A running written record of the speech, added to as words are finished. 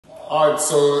All right,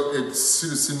 so it's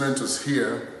c2c Mentors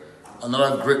here.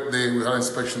 Another great day. We had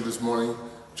inspection this morning.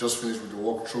 Just finished with the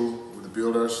walkthrough with the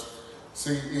builders.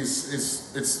 See,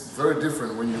 it's very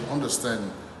different when you understand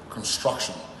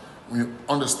construction, when you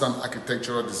understand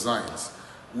architectural designs,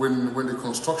 when the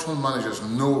construction managers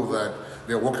know that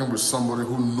they're working with somebody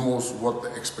who knows what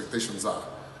the expectations are.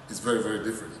 It's very, very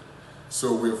different.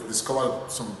 So we've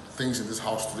discovered some things in this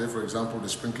house today. For example, the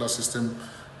sprinkler system,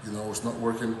 it's not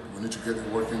working. We need to get it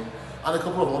working. And a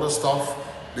couple of other stuff.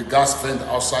 The gas vent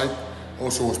outside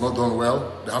also was not done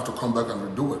well. They have to come back and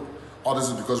redo it. All this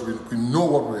is because we know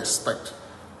what we expect.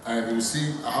 And you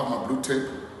see, I have my blue tape,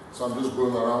 so I'm just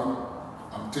going around.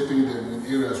 I'm taping them in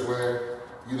areas where,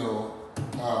 we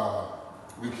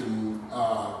can,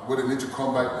 where they need to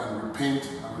come back and repaint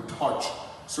and retouch.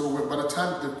 So by the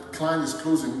time the client is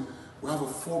closing, we have a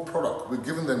full product. We're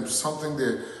giving them something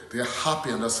they're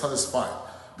happy and they're satisfied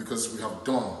because we have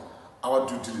done our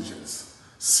due diligence.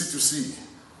 C2C,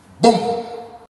 boom!